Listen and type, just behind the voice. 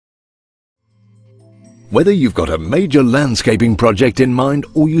Whether you've got a major landscaping project in mind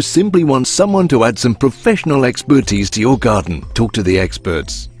or you simply want someone to add some professional expertise to your garden, talk to the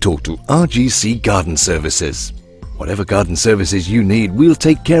experts. Talk to RGC Garden Services. Whatever garden services you need, we'll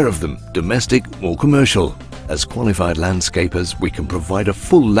take care of them, domestic or commercial. As qualified landscapers, we can provide a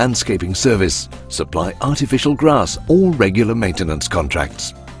full landscaping service, supply artificial grass or regular maintenance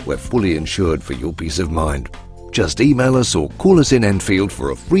contracts. We're fully insured for your peace of mind. Just email us or call us in Enfield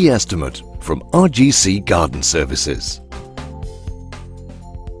for a free estimate from RGC Garden Services.